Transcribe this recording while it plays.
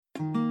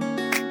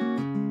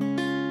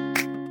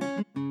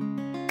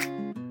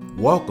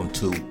Welcome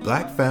to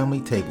Black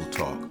Family Table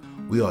Talk.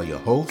 We are your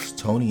hosts,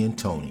 Tony and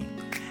Tony.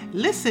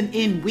 Listen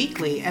in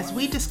weekly as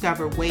we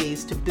discover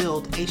ways to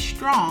build a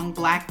strong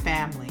Black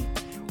family.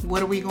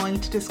 What are we going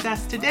to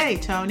discuss today,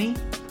 Tony?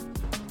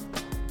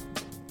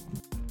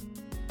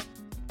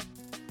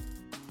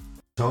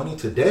 Tony,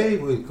 today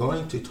we're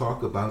going to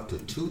talk about the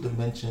 2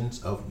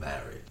 dimensions of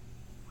marriage.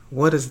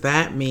 What does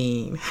that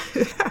mean?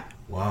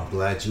 Well, I'm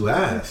glad you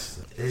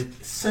asked.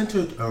 It's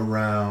centered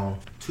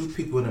around 2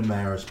 people in a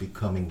marriage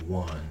becoming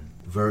one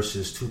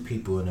versus 2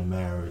 people in a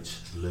marriage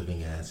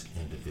living as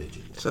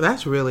individuals. So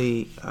that's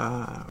really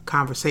a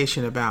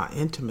conversation about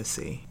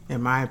intimacy,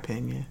 in my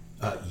opinion.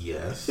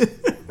 Yes,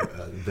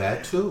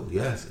 that too.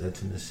 Yes,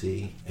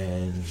 intimacy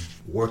and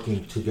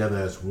working together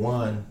as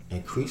one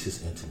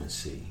increases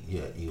intimacy.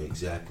 Yeah, you're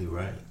exactly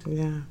right.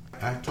 Yeah.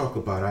 I talk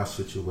about our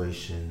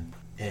situation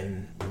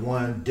in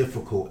one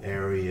difficult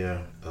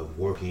area of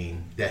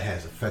working that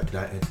has affected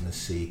our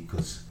intimacy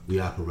because we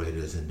operate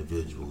as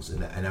individuals,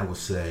 and I would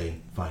say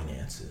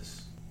finances.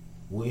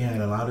 We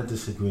had a lot of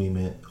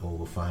disagreement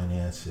over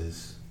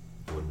finances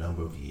for a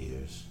number of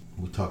years.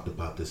 We talked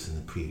about this in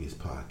the previous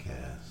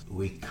podcast.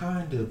 We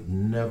kind of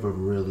never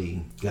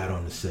really got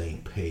on the same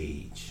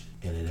page,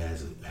 and it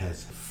has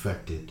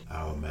affected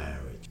our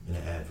marriage in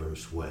an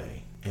adverse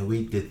way. And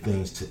we did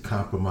things to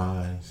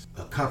compromise,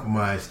 a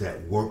compromise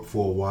that worked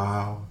for a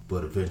while,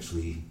 but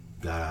eventually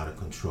got out of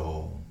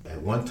control.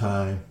 At one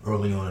time,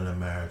 early on in our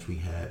marriage, we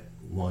had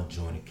one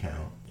joint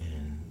account,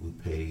 and we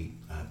paid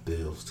our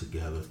bills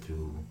together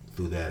through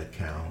that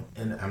account.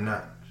 And I'm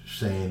not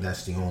saying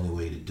that's the only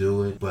way to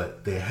do it,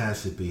 but there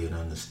has to be an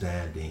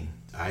understanding.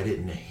 I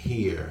didn't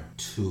adhere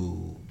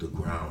to the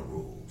ground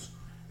rules.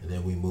 And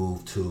then we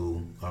moved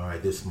to, all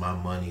right, this is my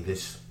money,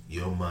 this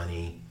your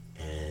money,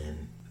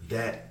 and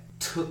that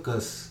took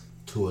us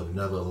to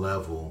another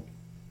level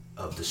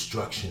of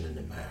destruction in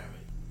the marriage.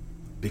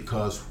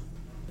 Because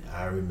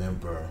I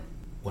remember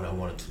when I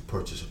wanted to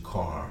purchase a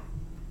car,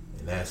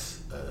 and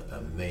that's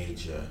a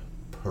major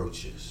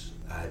purchase.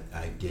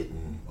 I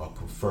didn't or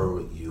confer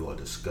with you or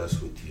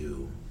discuss with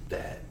you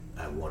that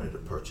I wanted to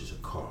purchase a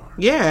car.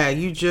 Yeah,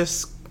 you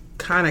just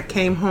kind of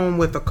came home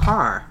with a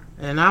car,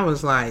 and I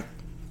was like,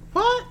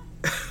 what?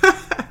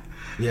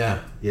 Yeah.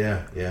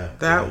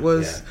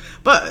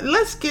 But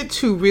let's get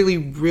to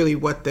really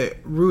what the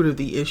root of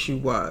the issue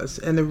was.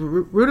 And the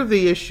root of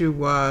the issue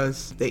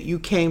was that you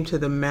came to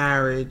the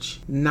marriage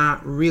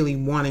not really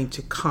wanting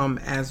to come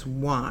as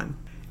one.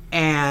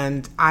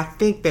 And I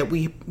think that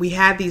we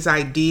had these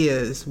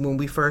ideas when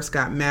we first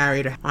got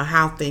married on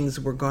how things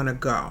were going to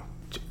go.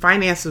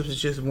 Finances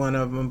was just one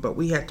of them, but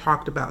we had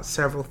talked about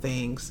several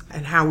things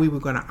and how we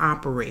were going to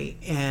operate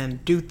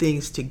and do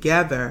things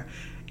together.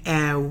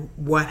 And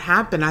what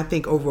happened, I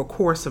think over a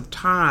course of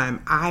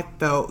time, I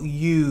felt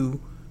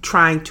you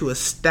trying to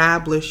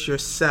establish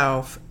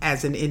yourself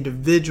as an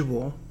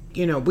individual.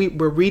 You know,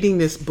 we're reading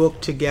this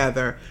book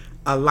together,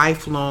 A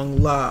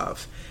Lifelong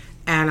Love.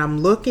 And I'm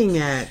looking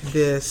at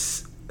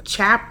this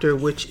chapter,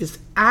 which is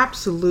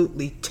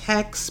absolutely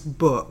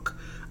textbook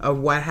of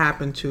what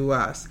happened to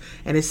us.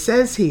 And it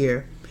says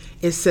here,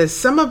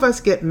 some of us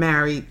get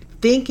married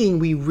thinking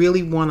we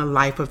really want a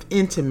life of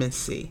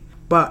intimacy.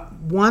 But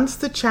once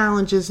the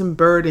challenges and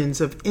burdens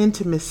of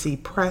intimacy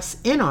press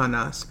in on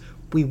us,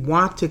 we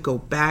want to go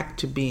back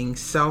to being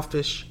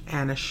selfish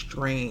and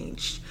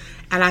estranged.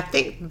 And I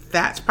think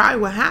that's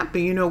probably what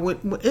happened. You know,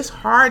 it's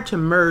hard to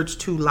merge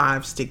 2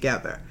 lives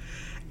together.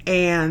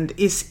 And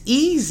it's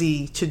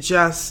easy to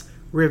just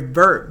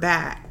revert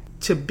back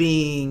to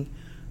being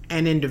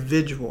an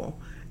individual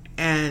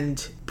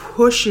and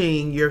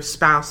pushing your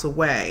spouse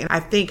away. And I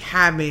think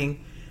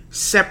having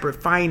separate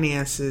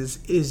finances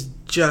is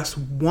just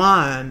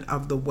one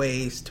of the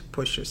ways to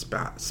push your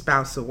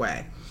spouse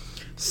away.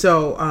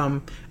 So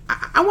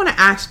I want to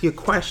ask you a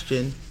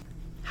question.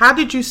 How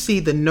did you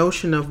see the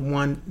notion of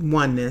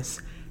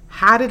oneness?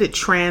 How did it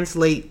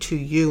translate to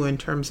you in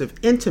terms of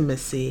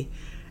intimacy?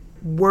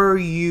 Were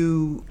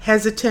you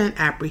hesitant,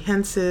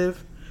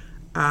 apprehensive?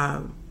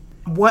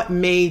 What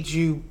made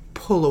you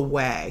pull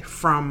away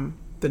from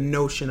the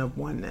notion of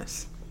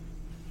oneness?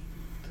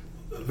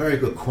 Very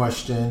good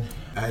question.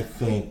 I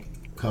think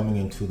coming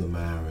into the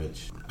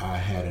marriage, I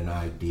had an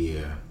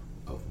idea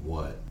of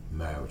what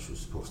marriage was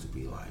supposed to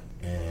be like.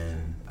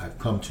 And I've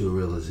come to a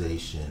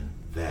realization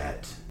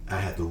that I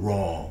had the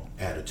wrong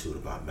attitude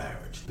about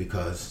marriage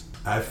because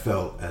I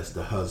felt as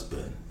the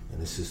husband, and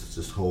this is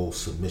this whole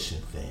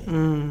submission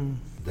thing,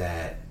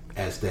 that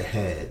as the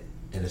head,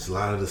 and there's a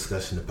lot of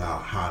discussion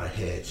about how the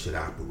head should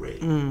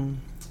operate,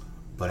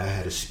 but I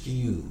had a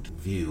skewed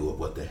view of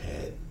what the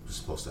head was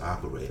supposed to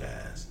operate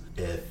as.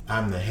 If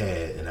I'm the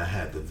head and I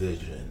have the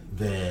vision,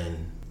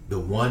 then the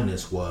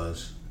oneness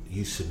was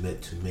you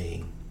submit to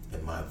me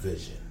and my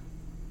vision.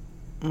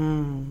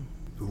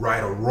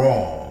 Right or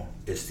wrong,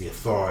 it's the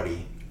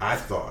authority. I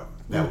thought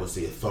that was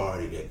the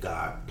authority that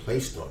God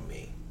placed on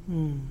me.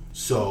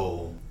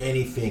 So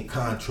anything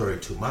contrary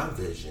to my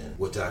vision,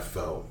 which I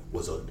felt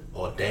was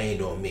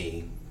ordained on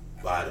me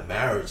by the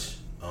marriage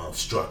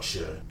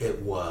structure,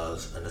 it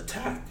was an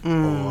attack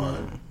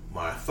on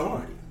my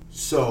authority.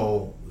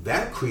 So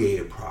that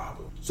created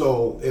problems.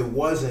 So it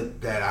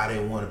wasn't that I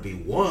didn't want to be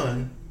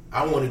one.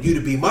 I wanted you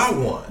to be my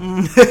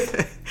one.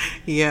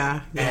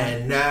 Yeah.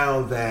 And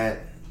now that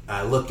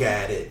I look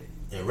at it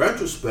in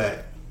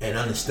retrospect and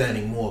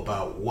understanding more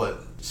about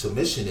what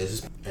submission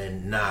is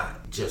and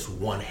not just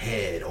one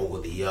head over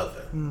the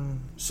other.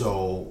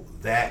 So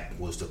that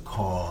was the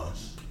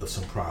cause of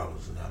some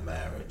problems in our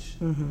marriage.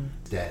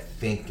 That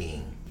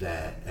thinking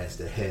that as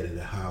the head of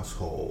the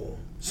household,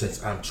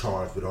 since I'm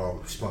charged with all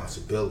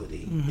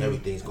responsibility,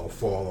 everything's going to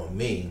fall on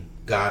me.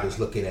 God is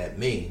looking at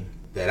me,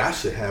 that I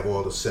should have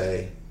all the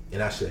say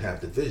and I should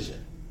have the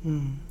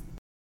vision.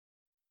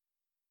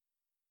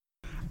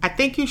 I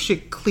think you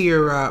should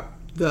clear up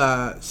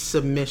the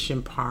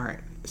submission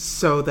part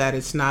so that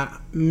it's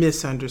not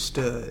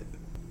misunderstood.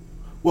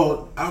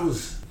 Well, I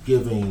was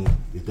giving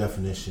the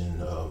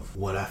definition of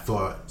what I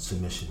thought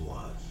submission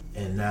was,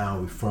 and now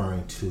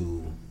referring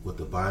to what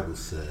the Bible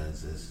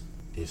says is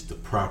the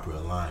proper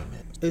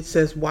alignment. It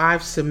says,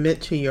 wives,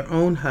 submit to your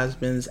own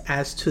husbands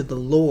as to the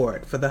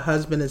Lord, for the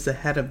husband is the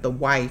head of the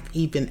wife,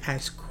 even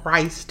as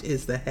Christ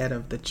is the head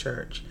of the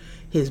church,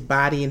 his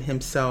body and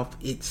himself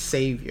its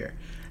Savior.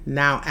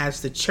 Now,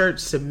 as the church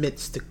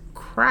submits to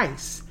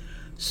Christ,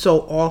 so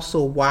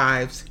also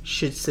wives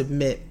should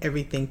submit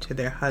everything to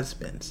their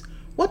husbands.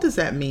 What does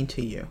that mean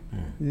to you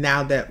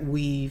now that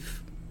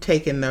we've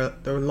taken the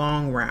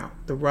long route,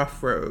 the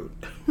rough road?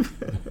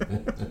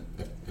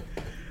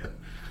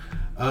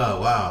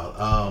 Oh,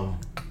 wow.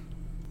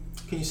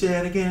 Can you say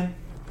that again?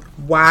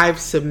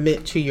 Wives,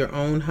 submit to your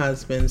own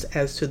husbands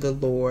as to the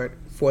Lord,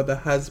 for the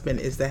husband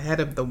is the head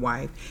of the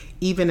wife,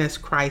 even as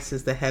Christ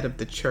is the head of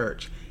the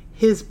church,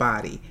 his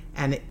body,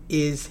 and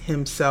is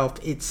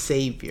himself its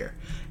Savior.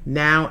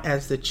 Now,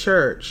 as the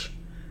church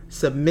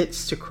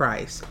submits to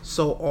Christ,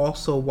 so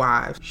also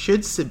wives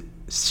should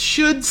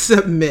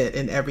submit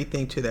in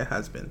everything to their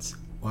husbands.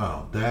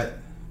 Wow, that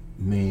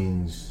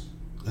means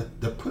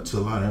that puts a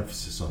lot of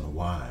emphasis on the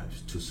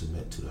wives to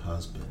submit to the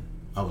husband.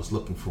 I was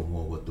looking for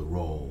more what the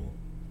role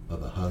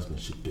of the husband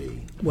should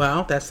be.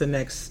 Well, that's the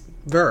next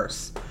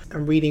verse.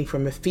 I'm reading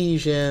from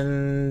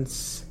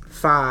Ephesians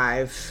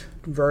 5,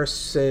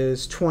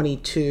 verses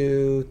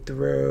 22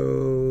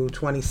 through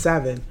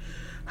 27.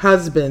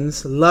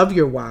 Husbands, love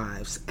your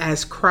wives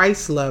as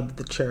Christ loved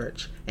the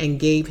church and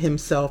gave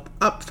himself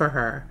up for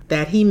her,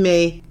 that he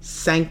may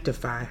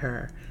sanctify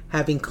her,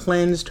 having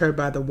cleansed her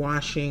by the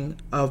washing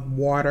of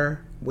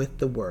water with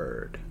the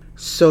word,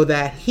 so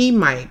that he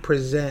might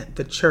present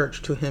the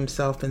church to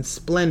himself in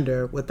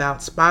splendor,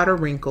 without spot or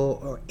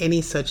wrinkle or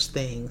any such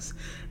things,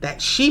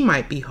 that she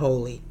might be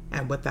holy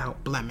and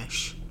without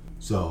blemish.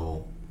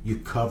 So you're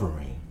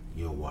covering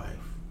your wife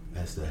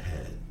as the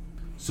head.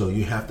 So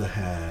you have to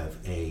have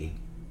a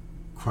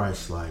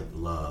Christ-like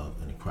love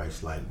and a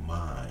Christ-like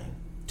mind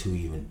to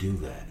even do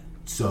that.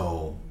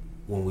 So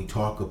when we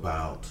talk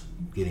about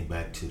getting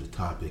back to the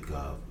topic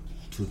of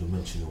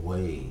two-dimensional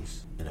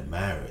ways in a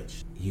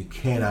marriage, you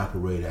can't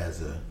operate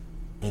as an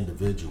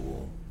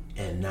individual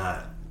and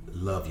not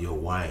love your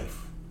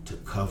wife to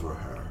cover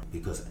her,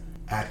 because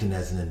acting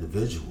as an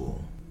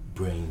individual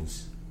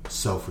brings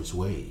selfish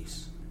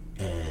ways.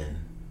 And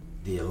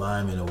the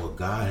alignment of what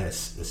God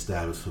has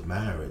established for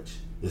marriage,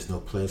 there's no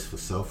place for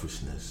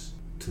selfishness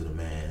to the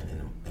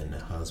man and the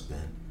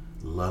husband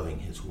loving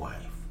his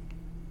wife.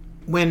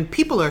 When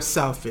people are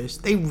selfish,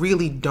 they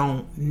really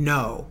don't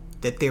know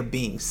that they're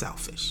being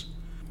selfish.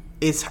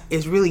 It's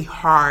really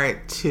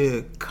hard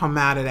to come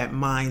out of that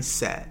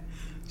mindset.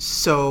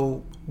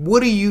 So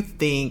what do you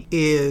think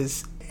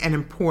is an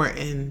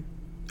important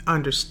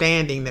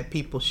understanding that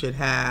people should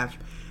have?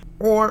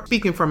 Or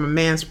speaking from a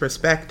man's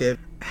perspective,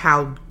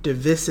 how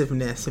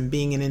divisiveness and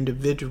being an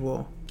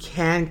individual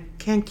can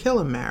kill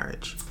a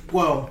marriage?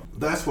 Well,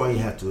 that's why you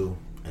have to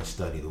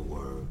study the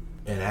Word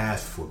and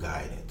ask for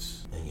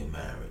guidance in your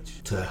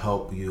marriage to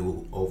help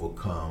you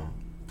overcome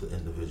the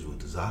individual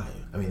desire.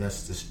 I mean,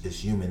 it's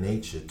human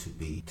nature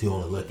to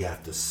only look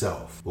after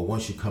self. But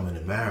once you come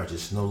into marriage,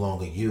 it's no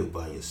longer you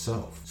by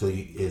yourself. So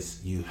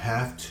you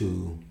have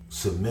to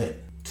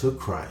submit to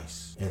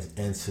Christ,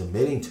 and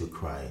submitting to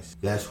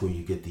Christ, that's where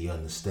you get the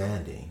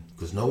understanding,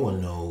 because no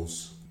one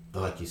knows.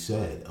 Like you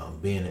said,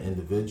 being an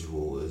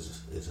individual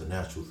is a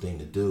natural thing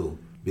to do,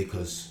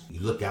 because you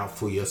look out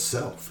for your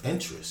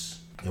self-interest.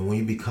 And when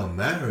you become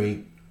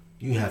married,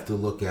 you have to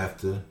look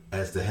after,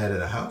 as the head of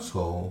the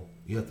household,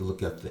 you have to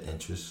look after the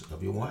interests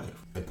of your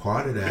wife. And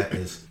part of that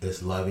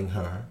is loving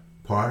her.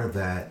 Part of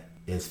that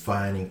is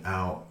finding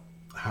out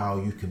how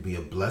you can be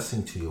a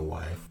blessing to your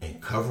wife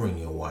and covering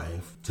your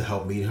wife to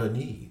help meet her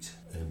needs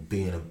and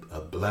being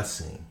a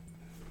blessing.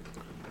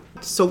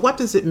 So what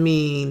does it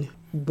mean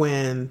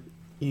when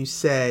you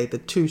say the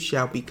two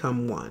shall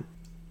become one?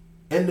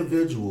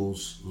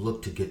 Individuals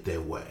look to get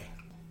their way.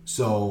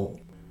 So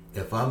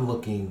if I'm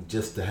looking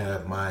just to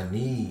have my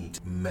needs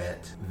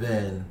met,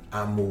 then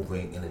I'm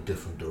moving in a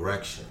different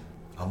direction.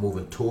 I'm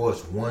moving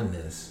towards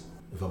oneness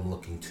if I'm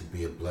looking to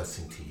be a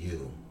blessing to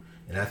you.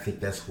 And I think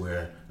that's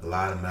where a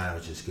lot of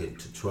marriages get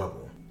into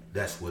trouble.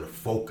 That's where the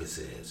focus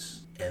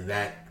is. And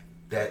that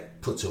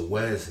that puts a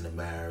wedge in the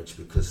marriage,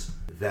 because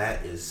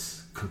that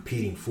is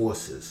competing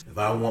forces. If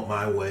I want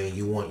my way,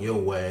 you want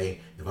your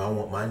way. If I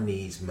want my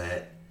needs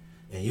met,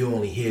 and you're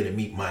only here to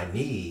meet my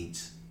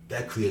needs,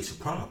 that creates a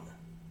problem.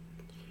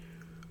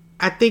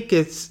 I think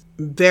it's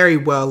very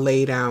well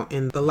laid out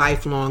in The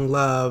Lifelong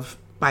Love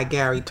by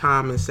Gary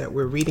Thomas that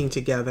we're reading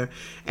together.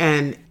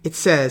 And it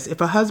says,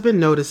 if a husband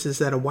notices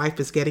that a wife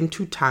is getting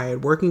too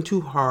tired, working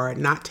too hard,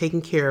 not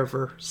taking care of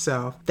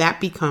herself, that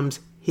becomes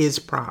his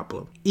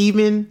problem,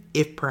 even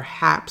if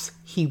perhaps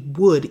he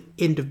would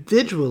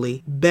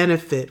individually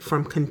benefit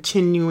from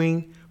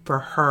continuing for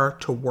her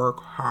to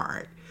work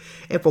hard.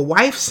 If a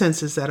wife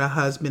senses that a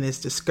husband is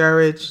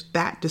discouraged,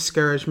 that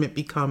discouragement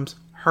becomes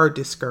her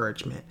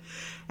discouragement.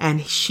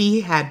 And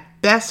she had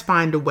best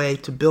find a way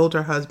to build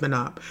her husband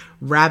up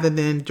rather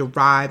than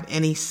derive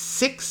any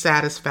sick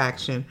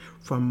satisfaction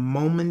from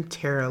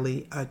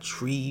momentarily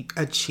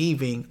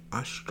achieving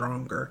a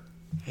stronger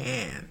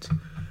hand.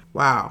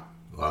 Wow.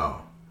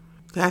 Wow.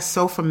 That's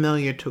so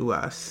familiar to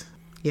us.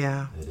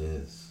 Yeah. It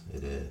is.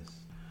 It is.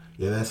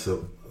 Yeah, that's a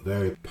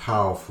very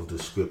powerful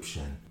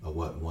description of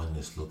what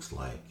oneness looks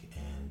like.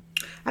 And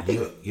I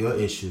think your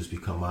issues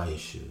become my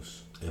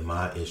issues, and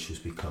my issues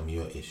become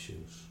your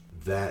issues.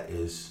 That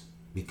is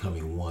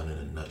becoming one in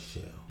a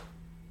nutshell.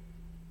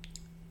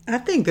 I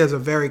think there's a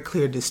very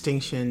clear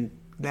distinction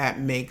that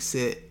makes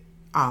it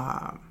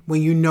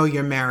when you know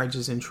your marriage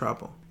is in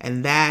trouble.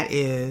 And that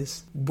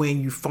is when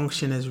you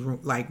function as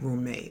like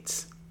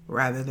roommates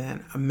rather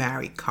than a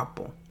married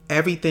couple.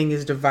 Everything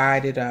is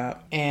divided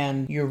up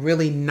and you're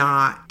really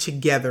not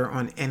together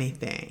on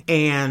anything.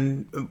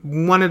 And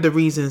one of the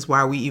reasons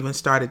why we even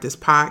started this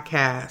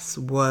podcast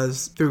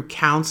was through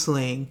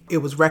counseling. It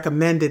was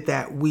recommended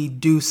that we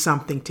do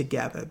something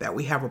together, that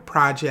we have a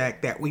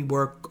project that we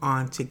work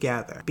on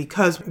together,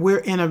 because we're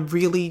in a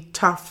really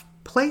tough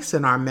place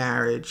in our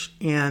marriage.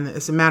 And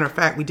as a matter of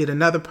fact, we did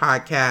another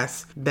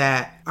podcast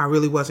that I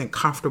really wasn't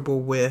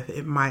comfortable with.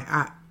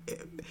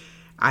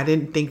 I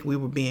didn't think we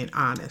were being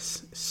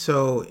honest.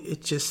 So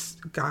it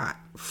just got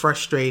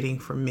frustrating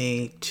for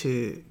me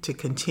to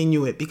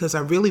continue it, because I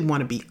really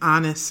want to be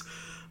honest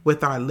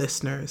with our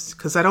listeners,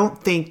 because I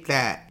don't think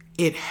that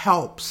it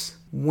helps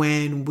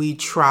when we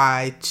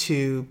try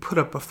to put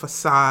up a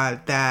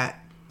facade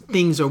that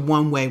things are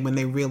one way when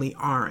they really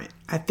aren't.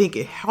 I think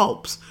it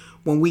helps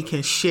when we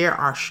can share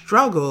our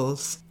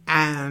struggles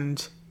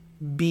and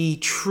be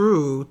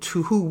true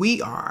to who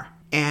we are.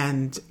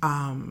 And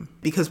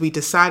because we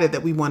decided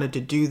that we wanted to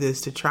do this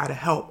to try to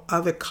help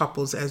other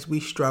couples as we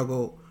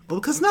struggle,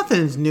 because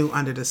nothing is new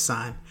under the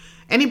sun.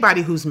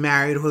 Anybody who's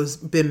married, who's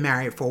been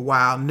married for a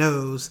while,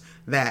 knows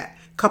that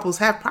couples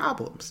have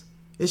problems.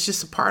 It's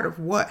just a part of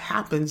what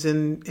happens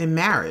in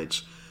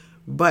marriage.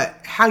 But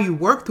how you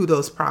work through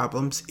those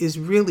problems is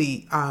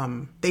really,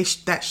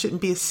 that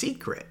shouldn't be a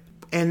secret.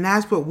 And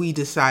that's what we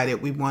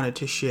decided we wanted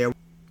to share.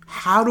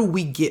 How do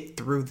we get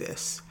through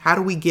this? How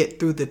do we get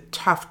through the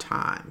tough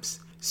times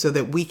so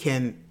that we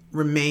can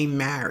remain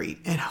married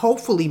and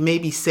hopefully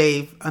maybe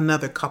save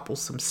another couple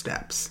some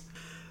steps?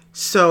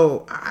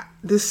 So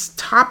this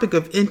topic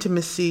of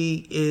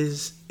intimacy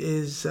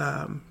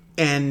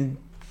and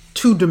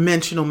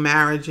two-dimensional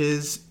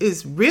marriages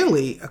is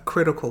really a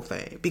critical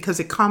thing, because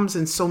it comes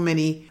in so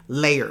many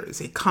layers.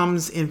 It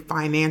comes in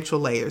financial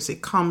layers.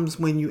 It comes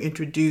when you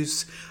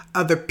introduce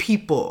other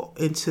people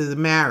into the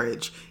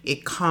marriage.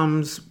 It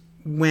comes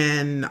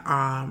when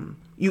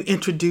you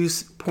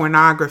introduce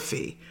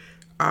pornography.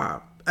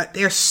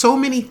 There's so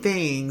many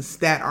things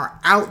that are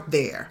out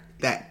there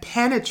that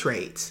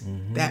penetrates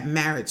that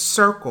marriage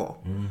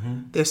circle.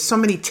 There's so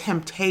many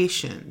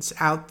temptations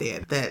out there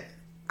that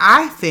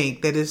I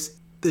think that is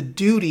the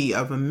duty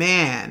of a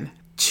man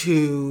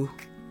to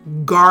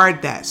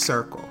guard that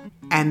circle.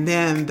 And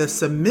then the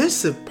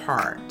submissive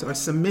part or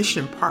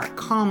submission part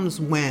comes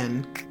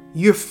when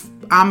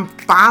I'm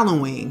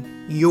following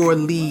your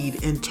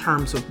lead in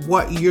terms of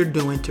what you're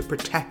doing to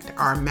protect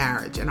our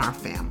marriage and our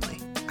family.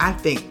 I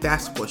think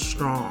that's what's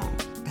strong.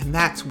 And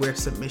that's where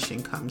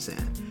submission comes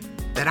in.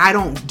 That I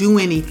don't do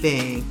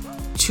anything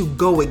to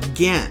go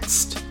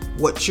against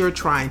what you're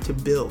trying to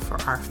build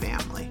for our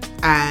family.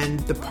 And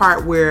the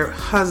part where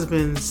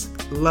husbands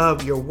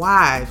love your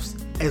wives,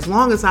 as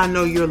long as I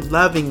know you're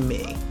loving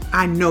me,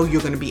 I know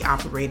you're going to be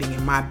operating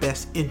in my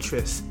best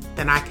interest,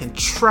 then I can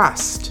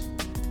trust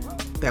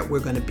that we're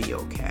going to be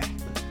okay.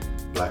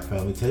 Black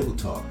Family Table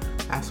Talk.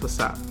 That's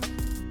what's up.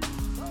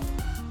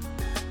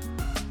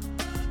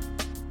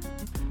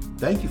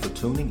 Thank you for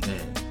tuning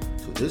in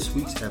to this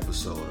week's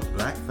episode of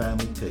Black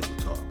Family Table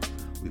Talk.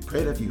 We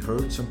pray that you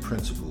heard some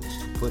principles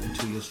to put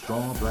into your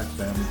strong Black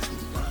family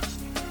toolbox.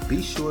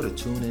 Be sure to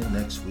tune in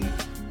next week,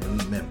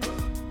 and remember,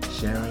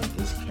 sharing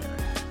is caring.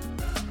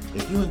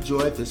 If you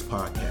enjoyed this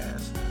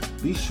podcast,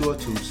 be sure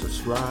to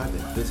subscribe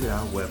and visit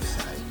our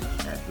website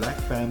at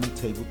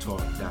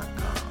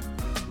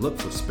blackfamilytabletalk.com. Look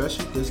for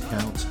special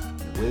discounts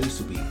and ways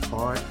to be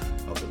part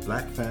of the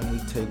Black Family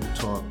Table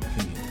Talk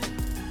community.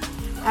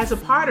 As a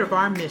part of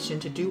our mission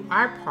to do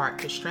our part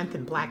to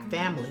strengthen Black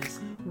families,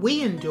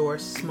 we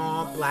endorse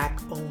small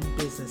Black-owned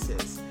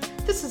businesses.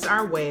 This is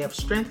our way of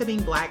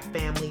strengthening Black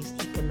families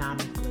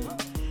economically.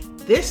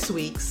 This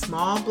week's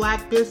Small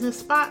Black Business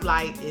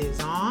Spotlight is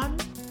on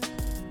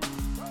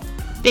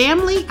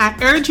family. I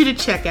urge you to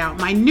check out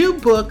my new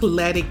book,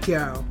 Let It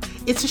Go.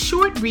 It's a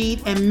short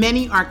read and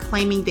many are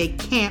claiming they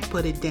can't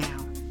put it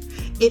down.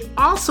 It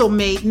also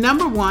made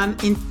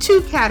 #1 in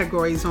 2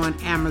 categories on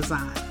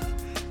Amazon.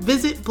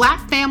 Visit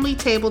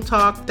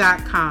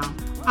blackfamilytabletalk.com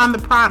on the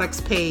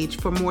products page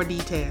for more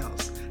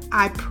details.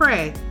 I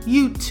pray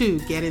you too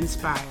get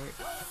inspired.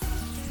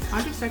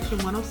 Under Section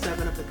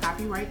 107 of the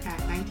Copyright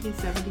Act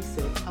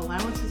 1976,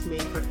 allowance is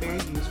made for fair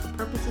use for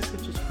purposes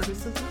such as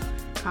criticism,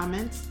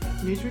 comments,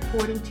 news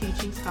reporting,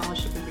 teaching,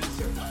 scholarship, and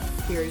research.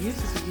 Fair use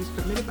is a use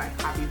permitted by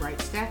copyright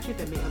statute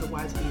that may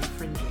otherwise be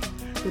infringing.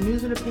 The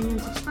news and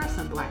opinions expressed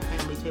on Black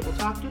Family Table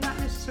Talk do not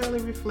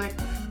necessarily reflect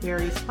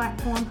various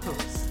platform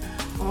hosts.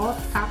 All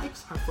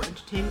topics are for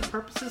entertainment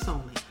purposes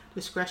only.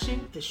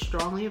 Discretion is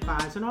strongly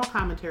advised and all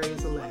commentary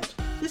is alleged.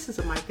 This is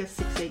a Micah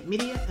 68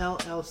 Media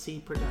LLC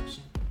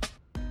production.